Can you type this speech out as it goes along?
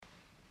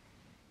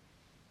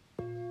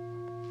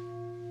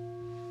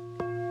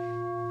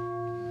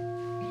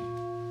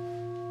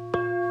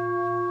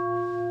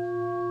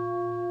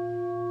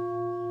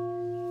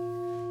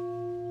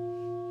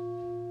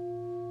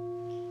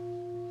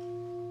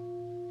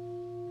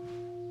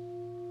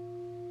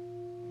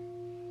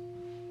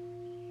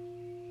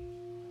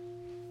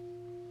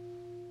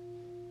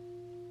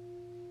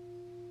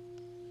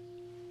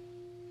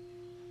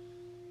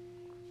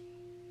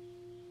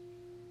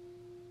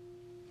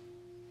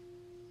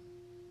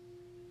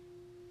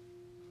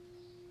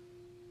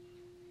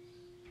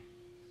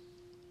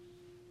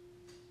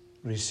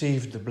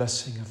receive the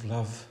blessing of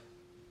love.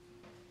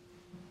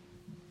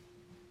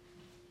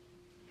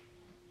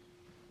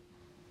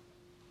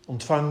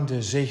 Ontvang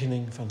de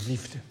zegening van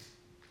liefde.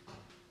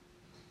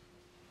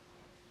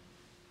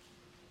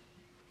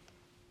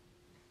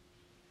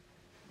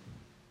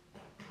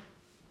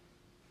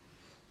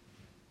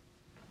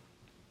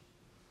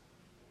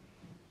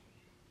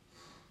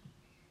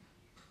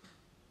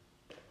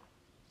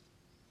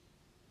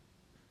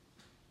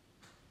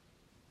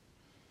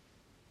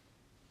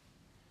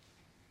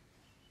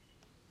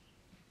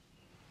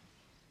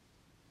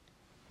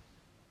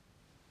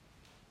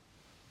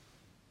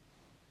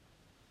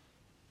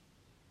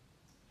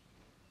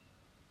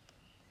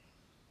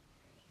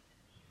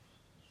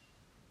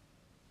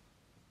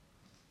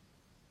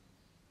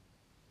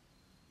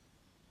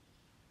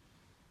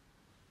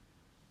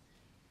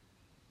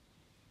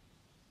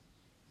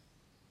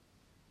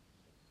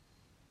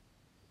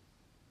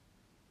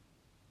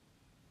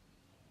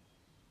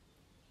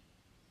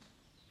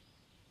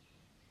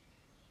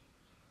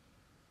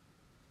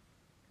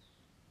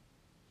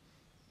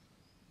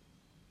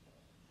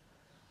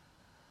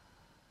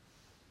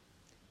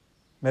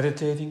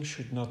 Meditating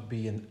should not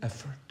be an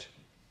effort.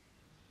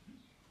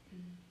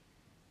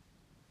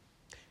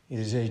 It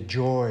is a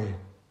joy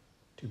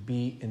to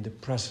be in the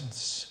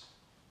presence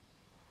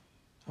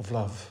of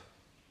love.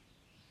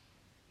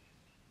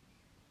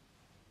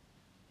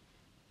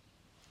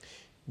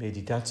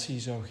 Meditatie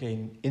zou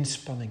geen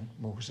inspanning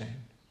mogen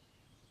zijn.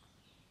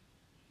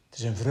 Het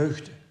is een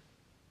vreugde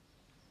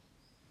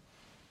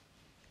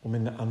om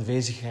in de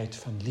aanwezigheid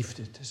van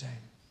liefde te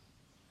zijn.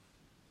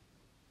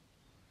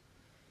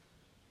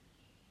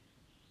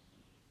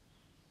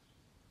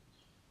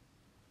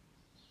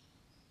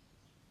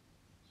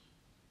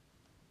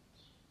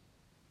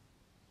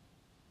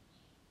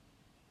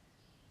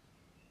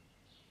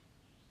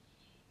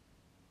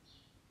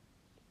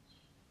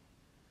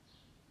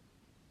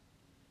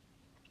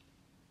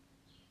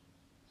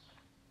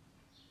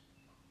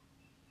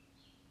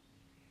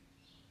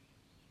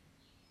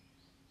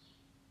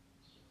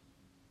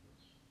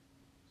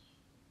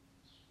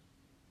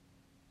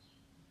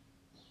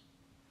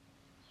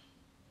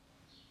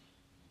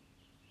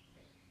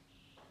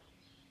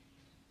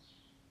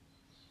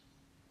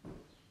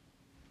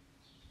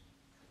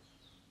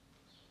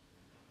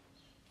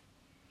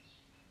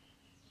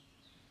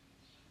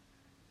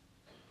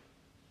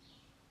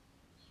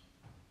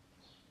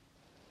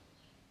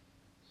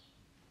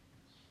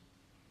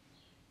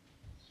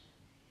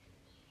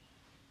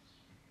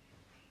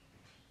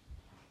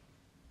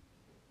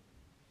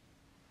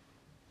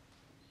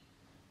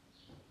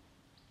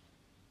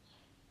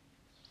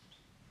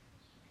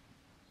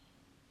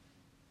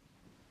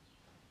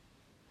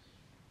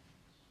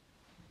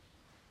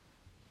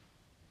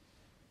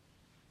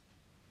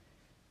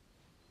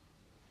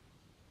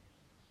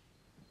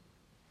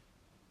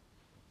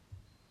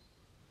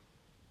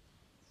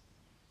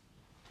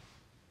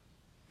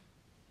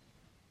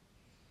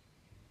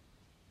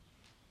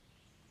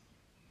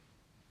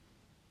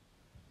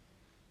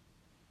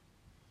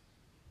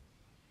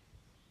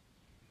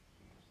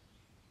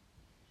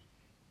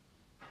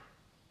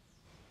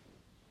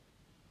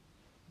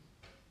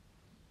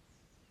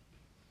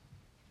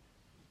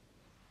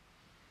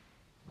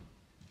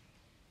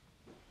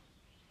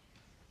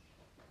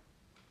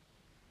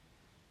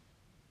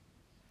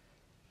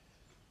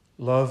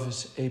 Love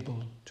is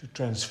able to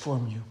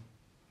transform you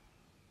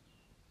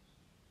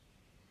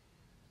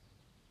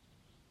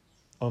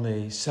on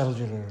a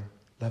cellular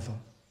level.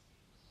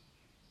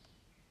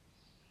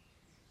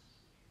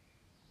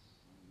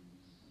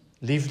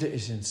 Liefde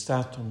is in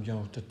staat om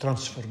jou te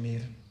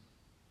transformeren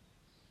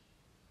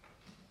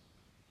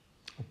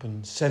op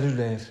een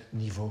cellulair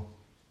niveau.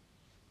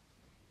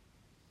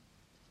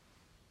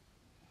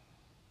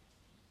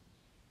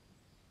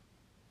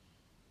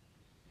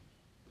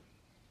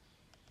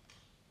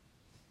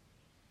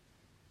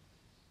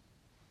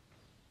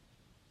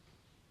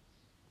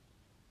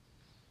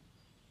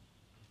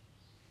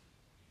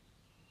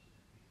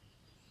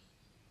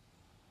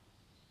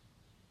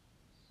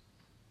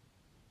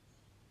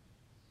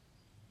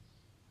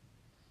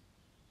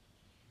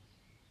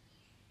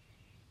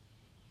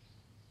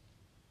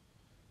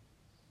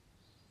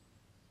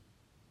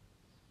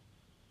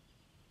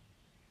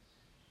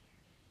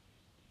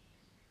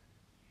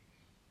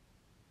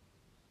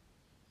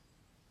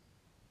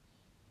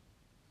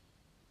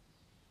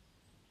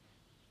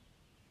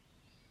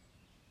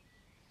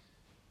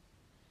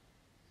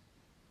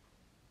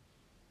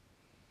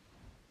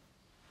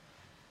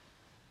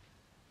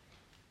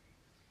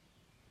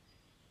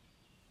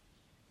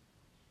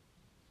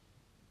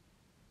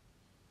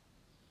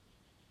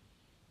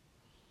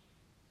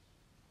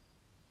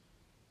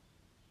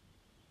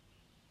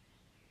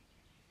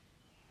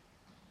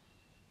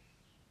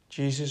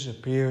 Jesus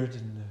appeared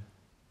in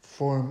the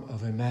form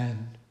of a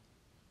man.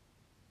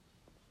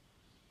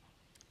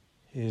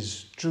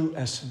 His true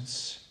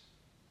essence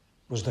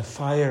was the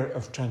fire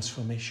of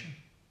transformation.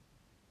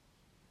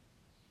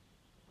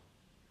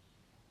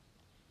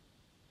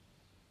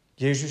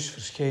 Jezus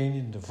verscheen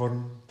in de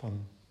vorm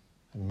van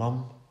Een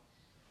man,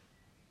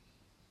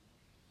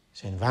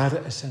 zijn ware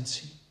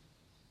essentie,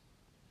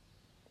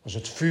 was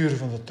het vuur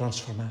van de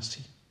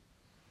transformatie.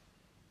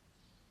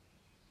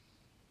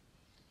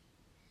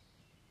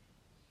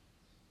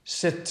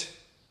 Sit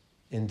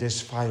in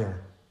this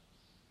fire.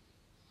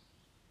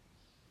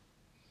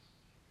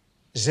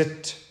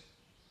 Zit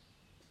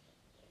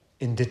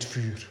in dit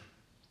vuur.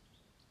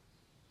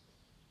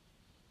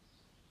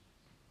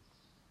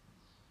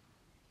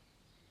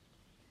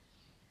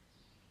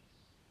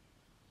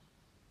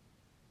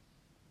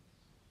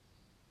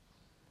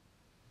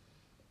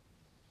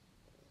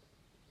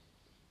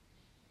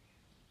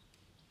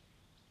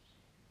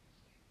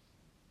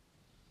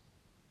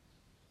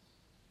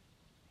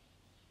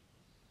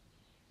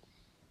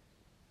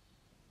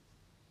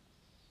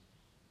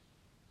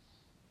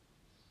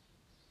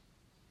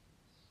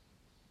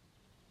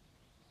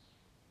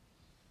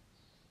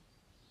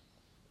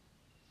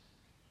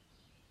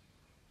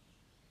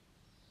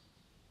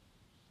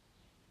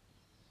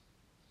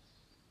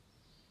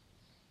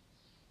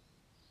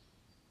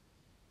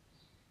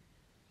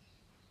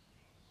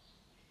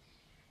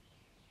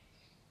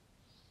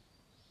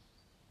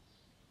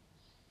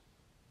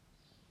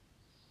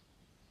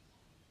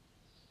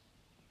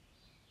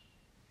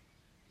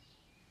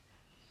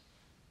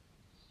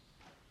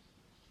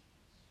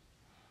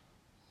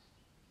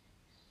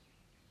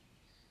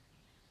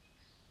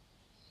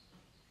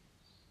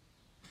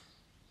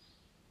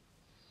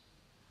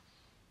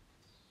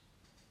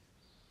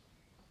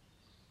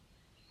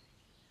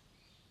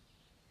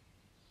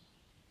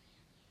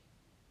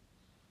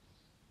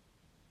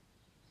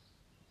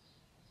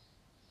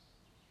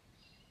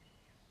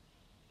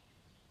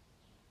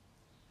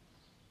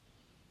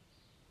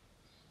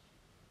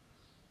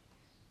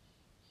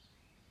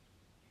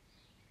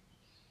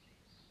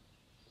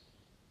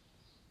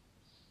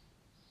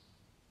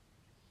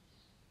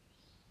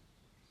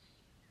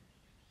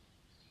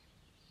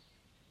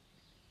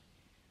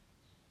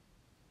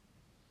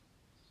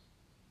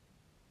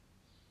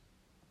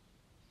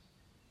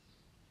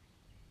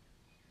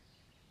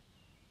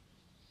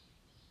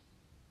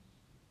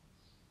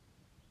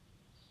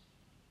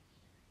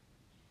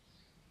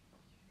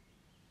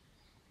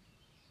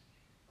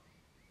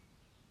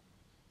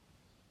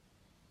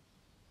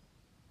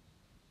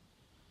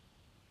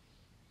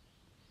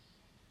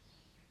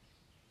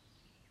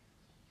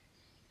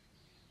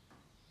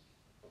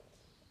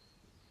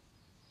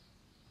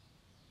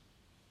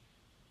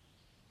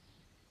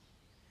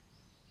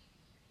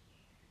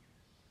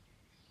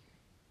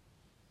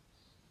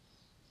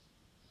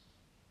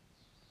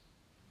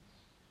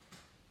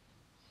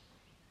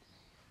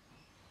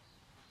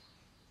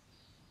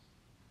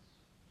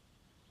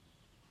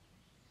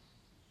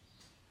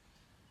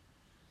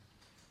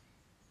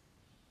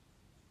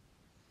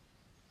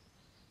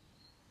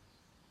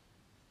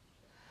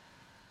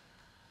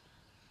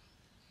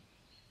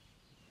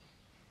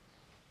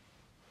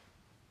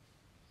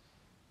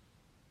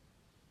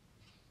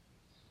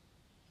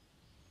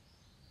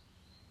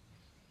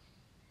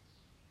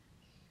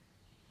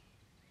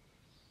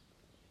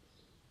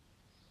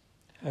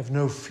 Have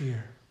no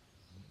fear.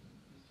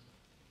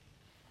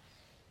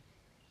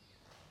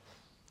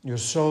 Your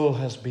soul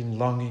has been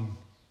longing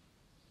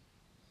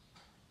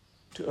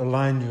to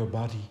align your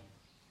body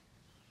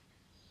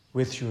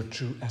with your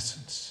true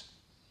essence.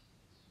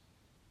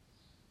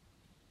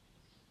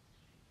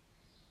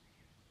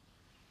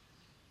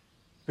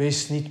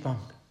 Wees niet bang.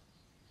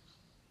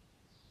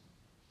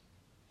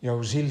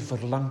 Jouw ziel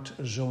verlangt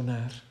er zo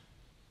naar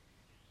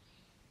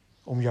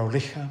om jouw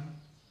lichaam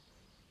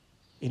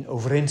in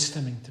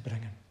overeenstemming te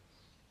brengen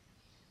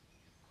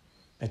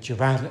met je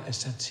ware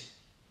essentie.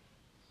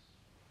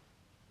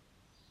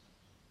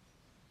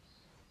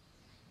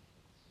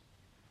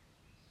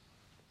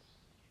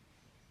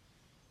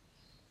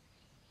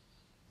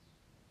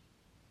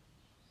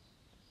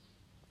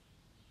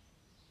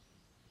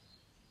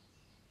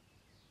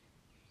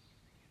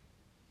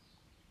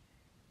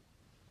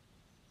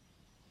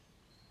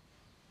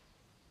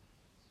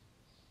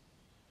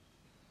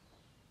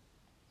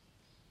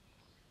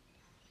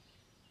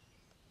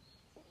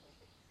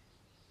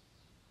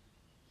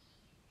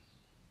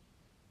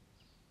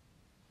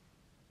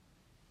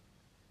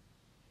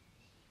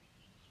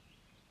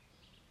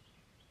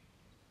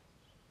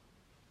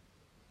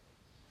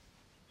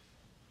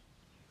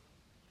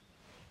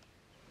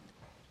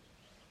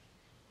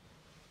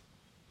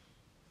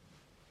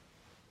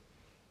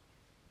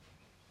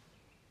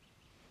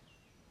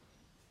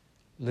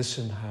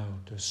 Listen how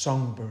the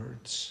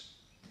songbirds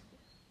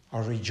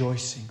are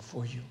rejoicing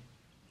for you.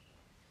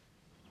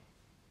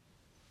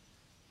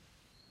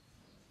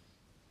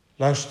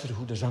 Luister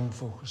hoe de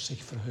zangvogels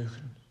zich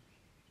verheugen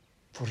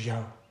voor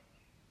jou.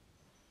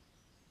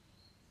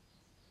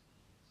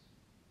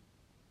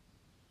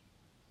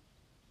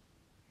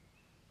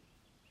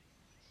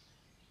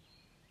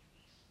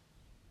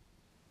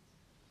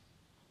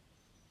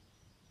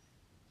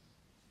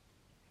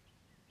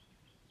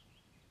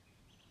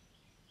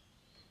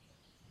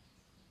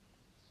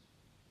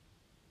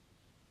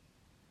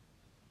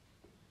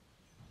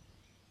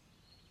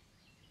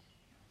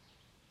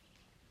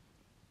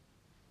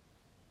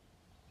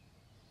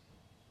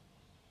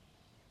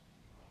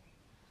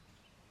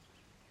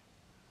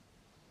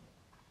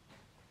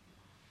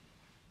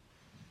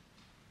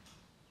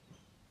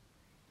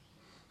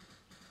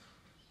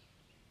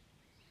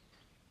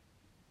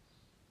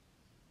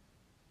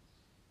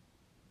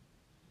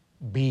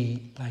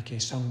 Be like a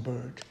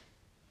songbird.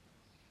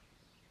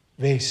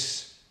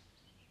 Wees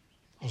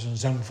als een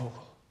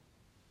zangvogel.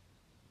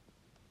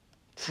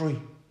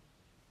 Free.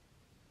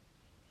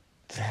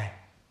 Vrij.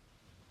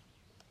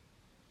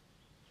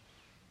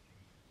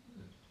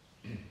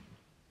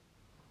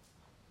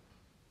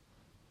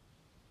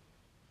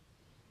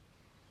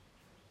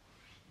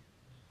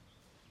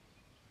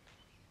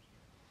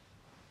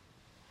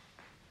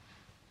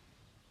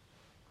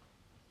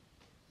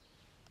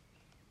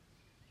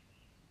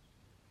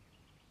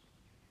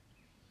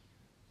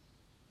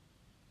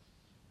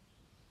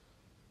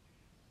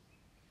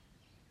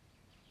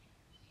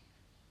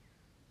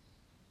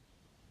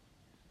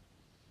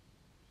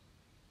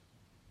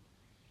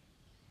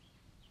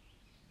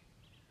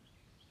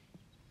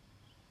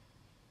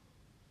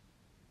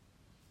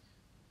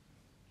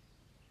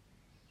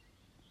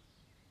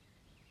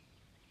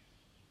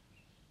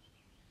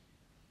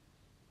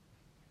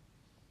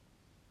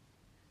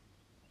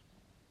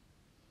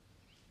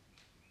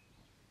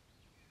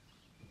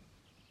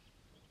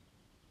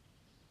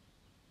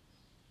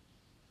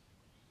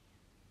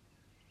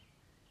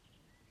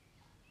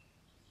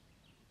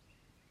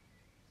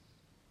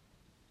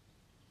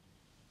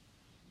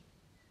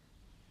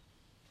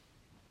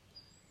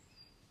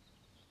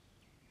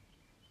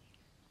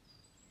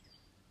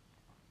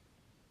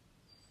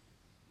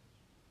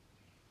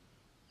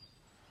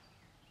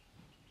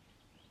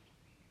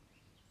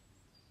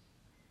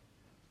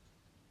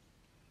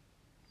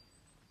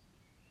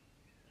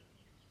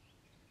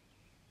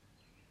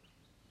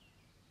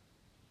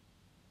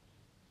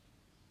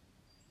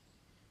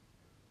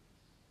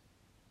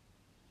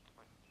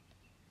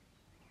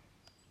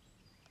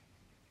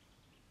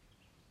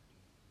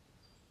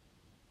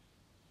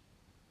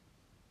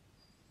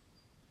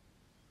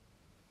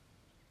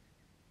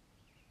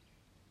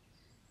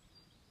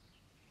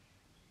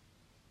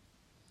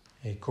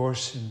 A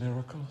Course in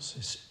Miracles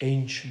is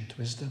ancient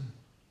wisdom,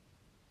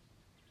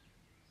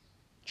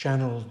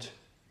 channeled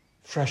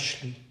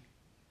freshly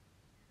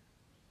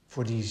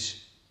for these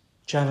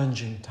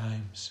challenging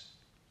times.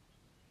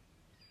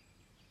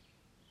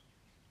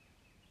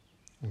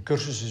 Een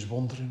cursus is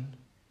wonderen,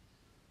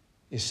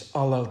 is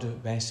aloude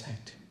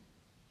wijsheid.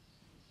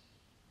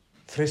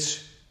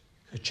 Fris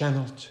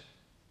gechanneld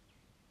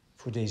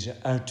voor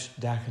deze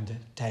uitdagende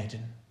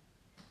tijden.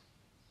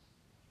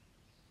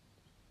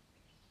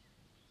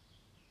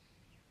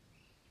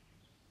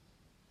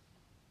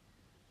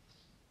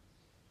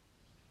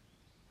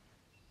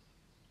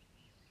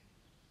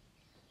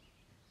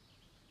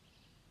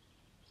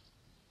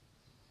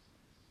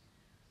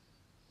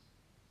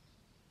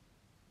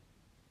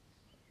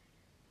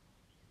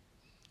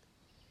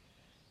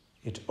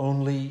 It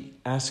only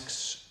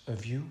asks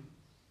of you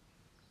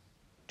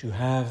to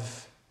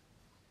have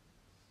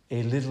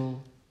a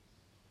little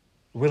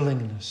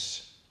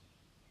willingness.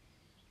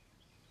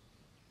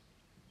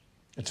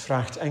 Het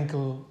vraagt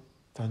enkel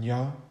van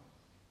jou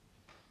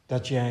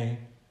dat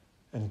jij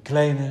een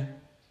kleine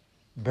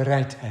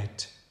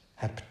bereidheid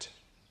hebt.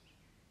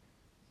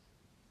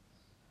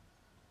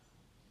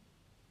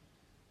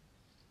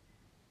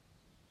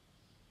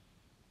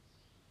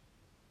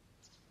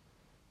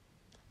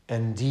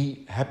 En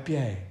die heb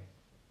jij.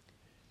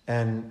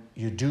 And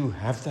you do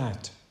have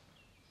that.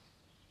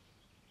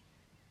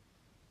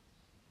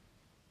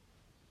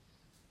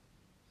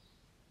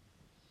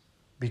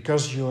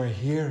 Because you are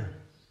here.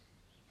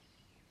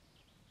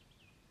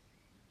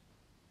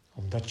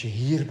 Omdat je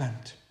hier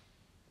bent.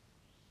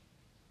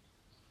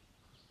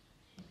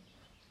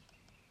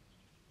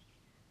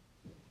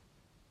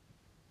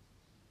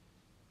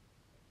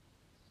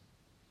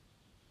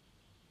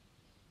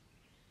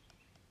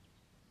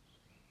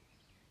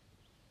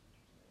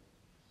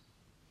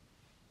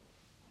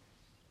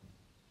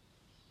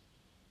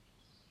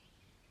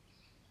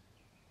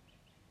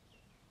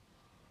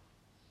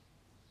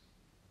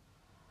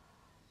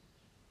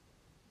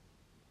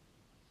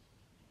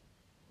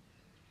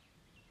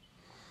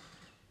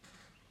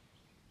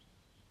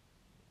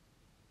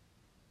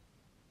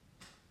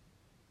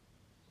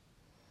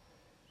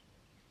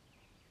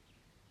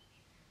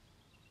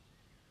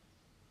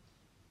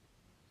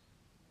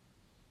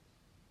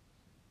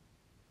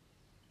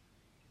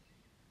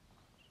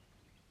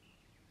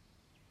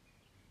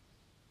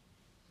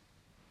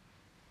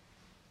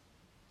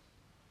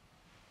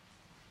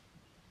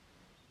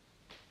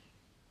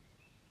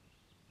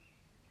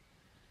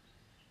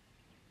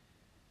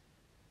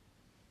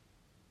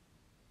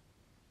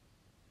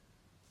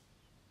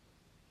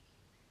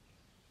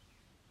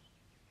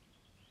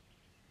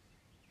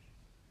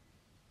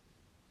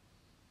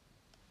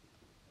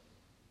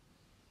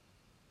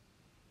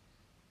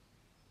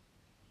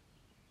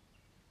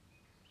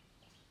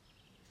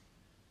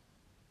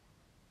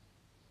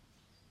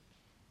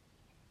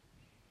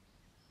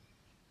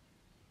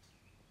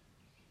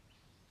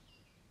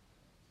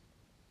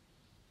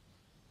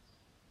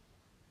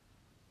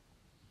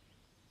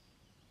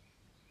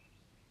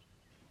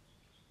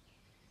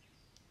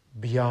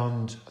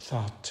 Beyond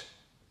thought.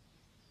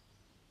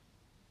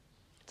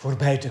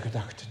 Voorbij de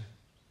gedachten.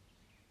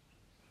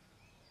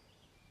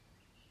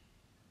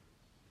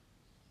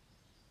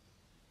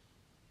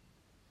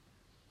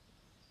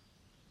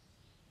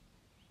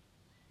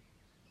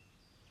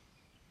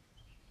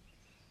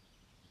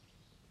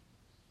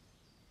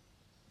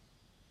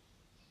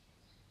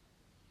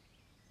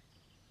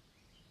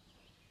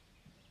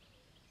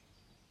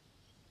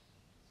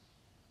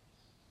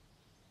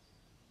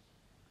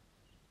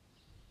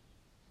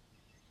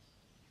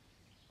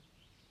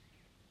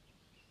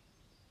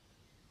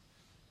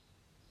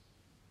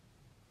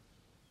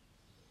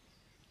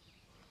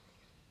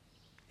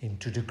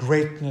 into the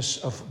greatness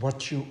of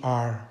what you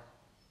are.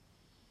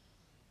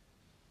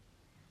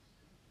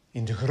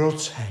 In de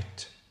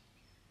grootsheid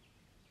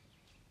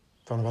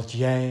van wat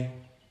jij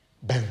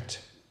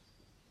bent.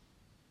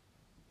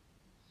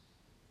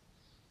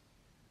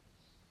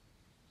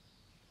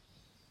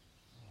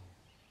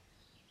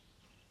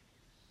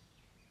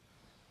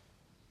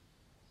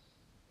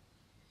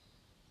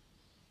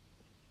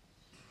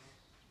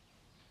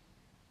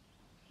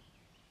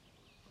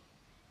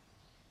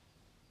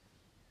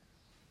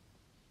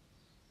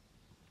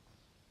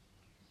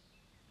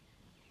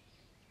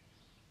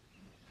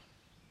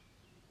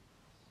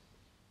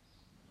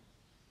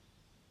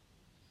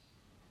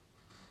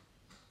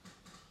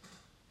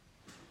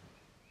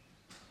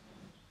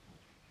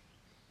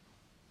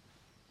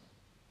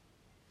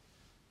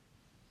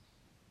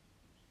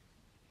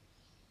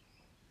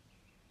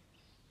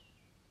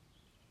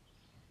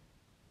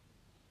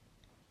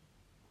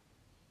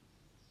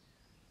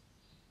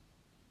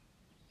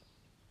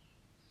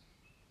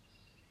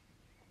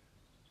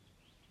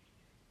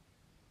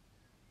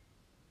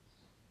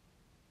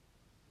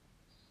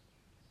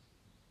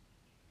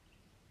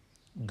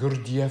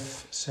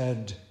 Gurdjieff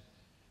said,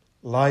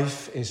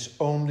 "Life is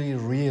only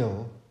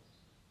real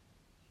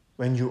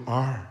when you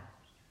are."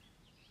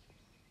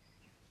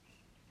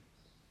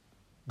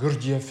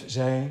 Gurdjieff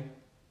zei,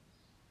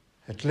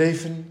 het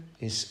leven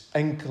is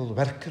enkel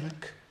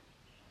werkelijk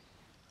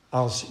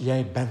als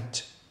jij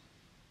bent.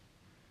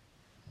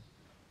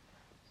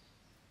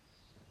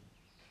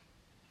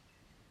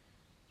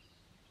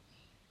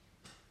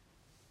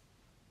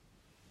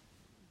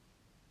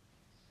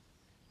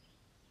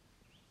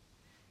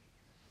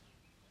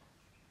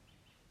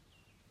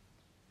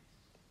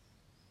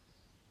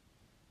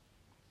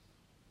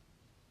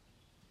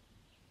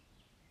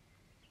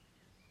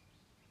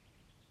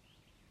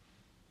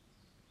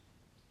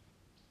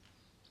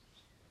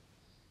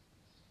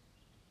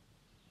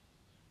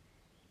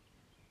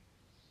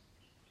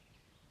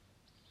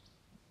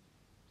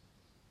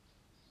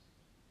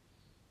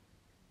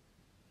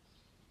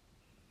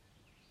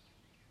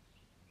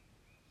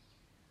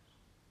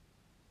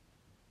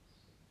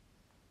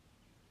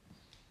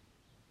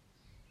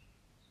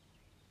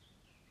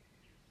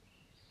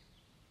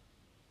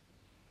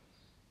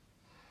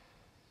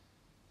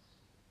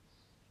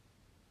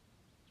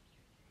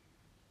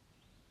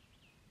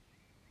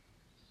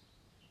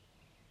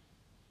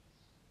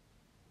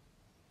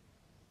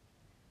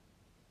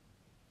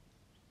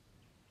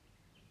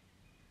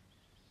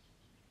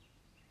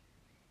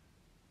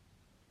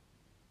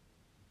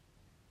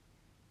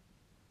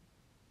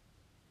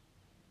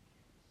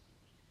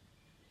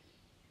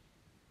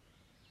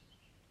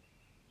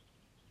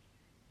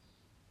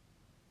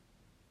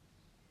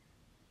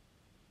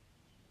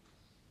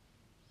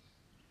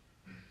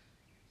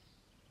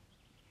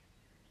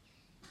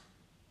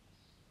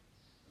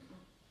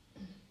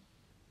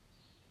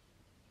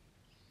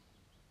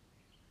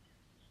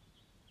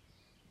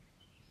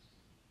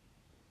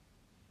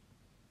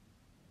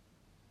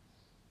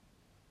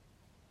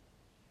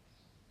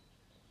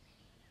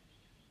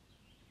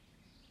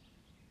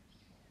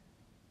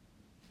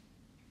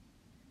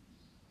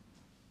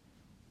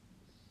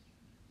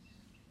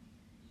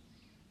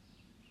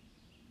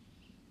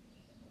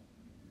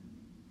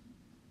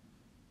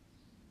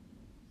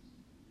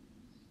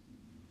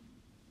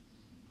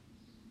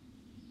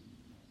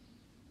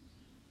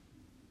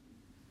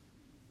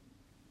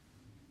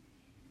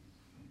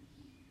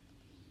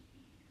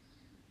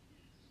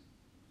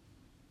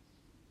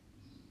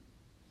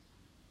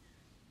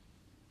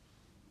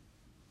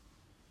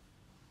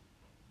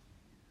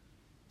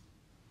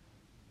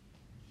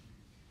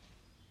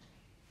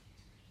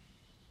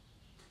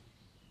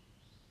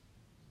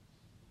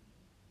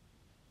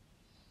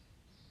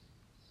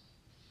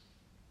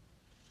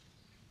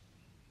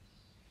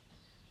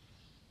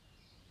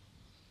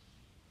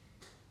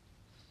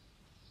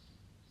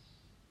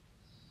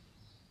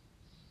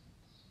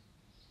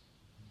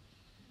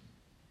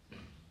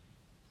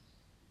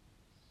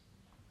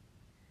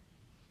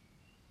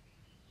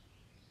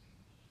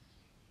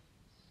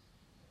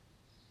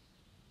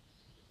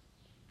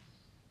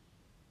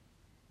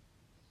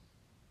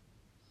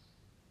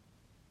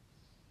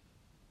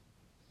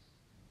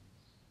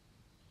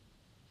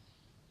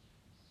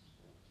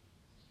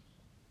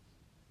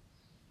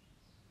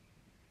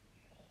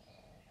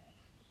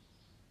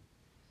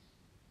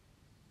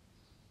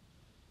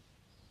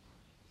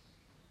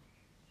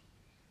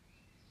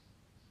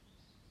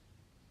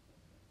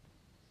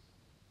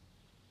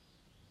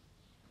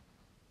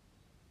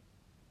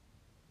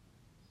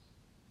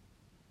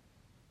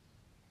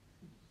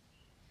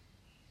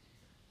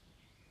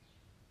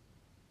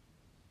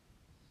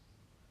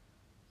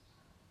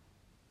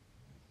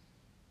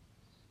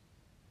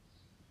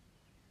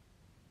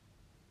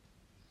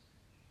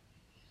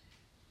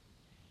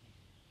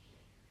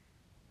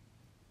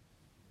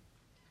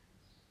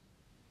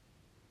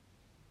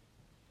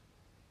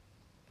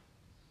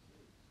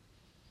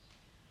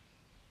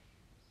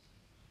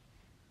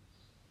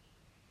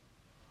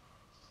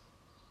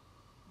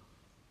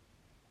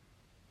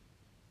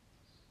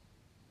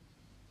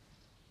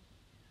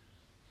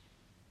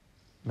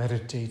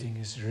 Meditating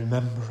is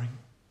remembering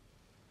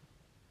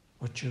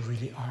what you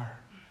really are.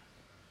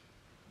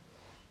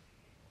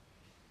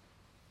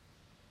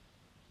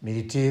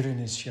 Mediteren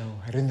is jou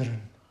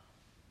herinneren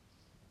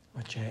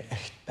wat jij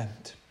echt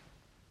bent.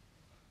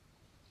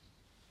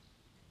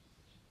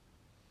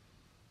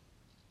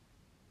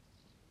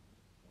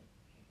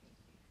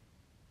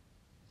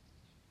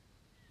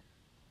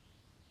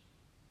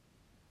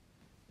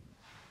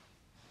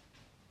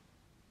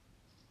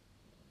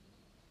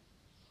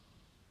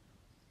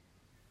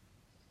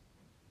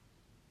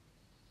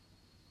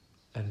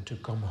 And to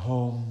come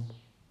home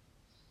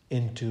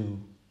into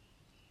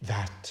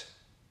that.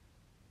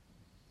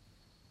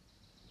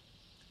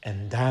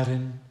 En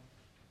daarin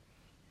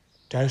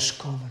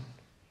thuiskomen.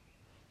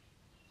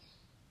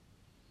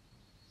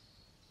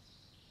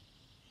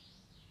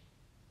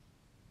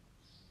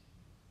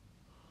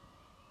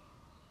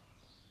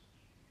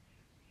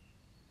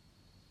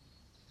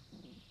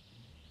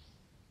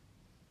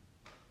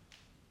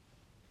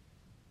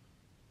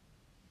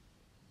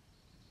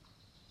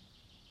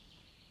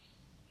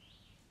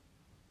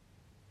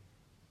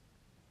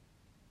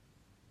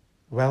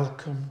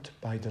 Welcomed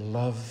by the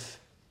love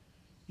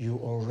you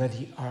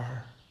already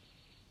are.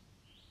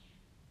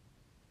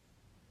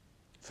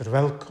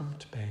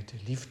 Verwelkomd bij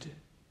de liefde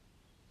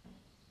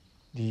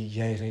die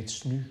jij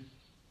reeds nu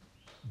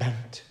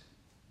bent.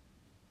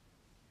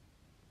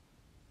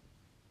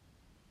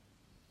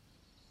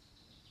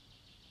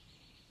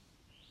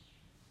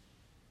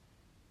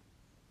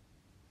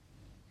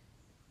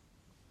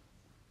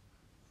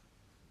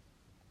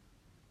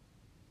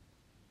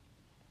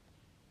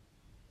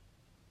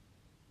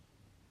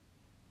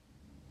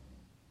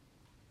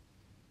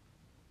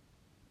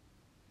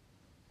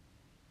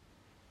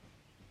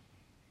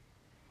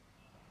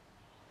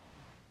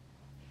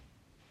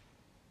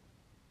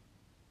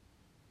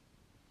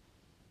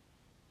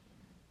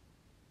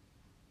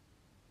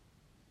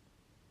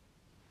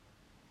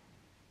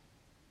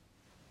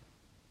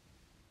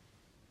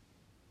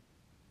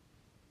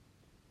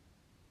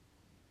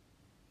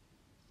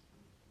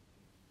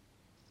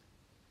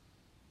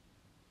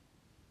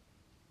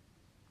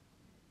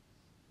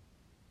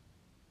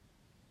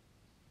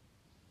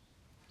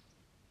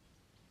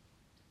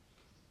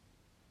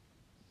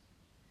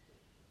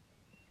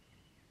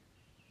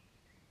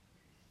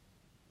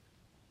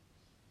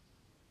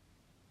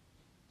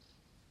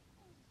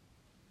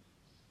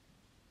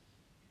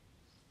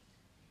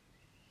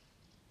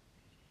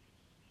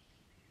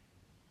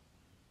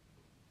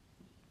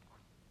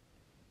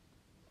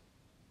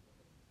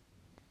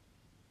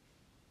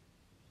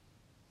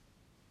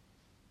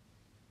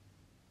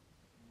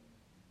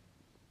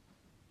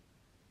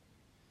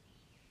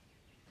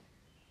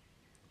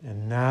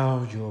 And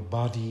now your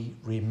body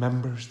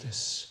remembers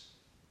this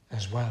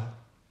as well.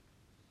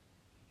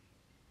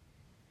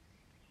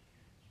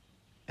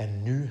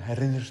 En nu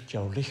herinnert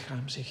jouw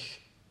lichaam zich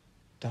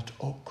dat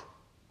ook.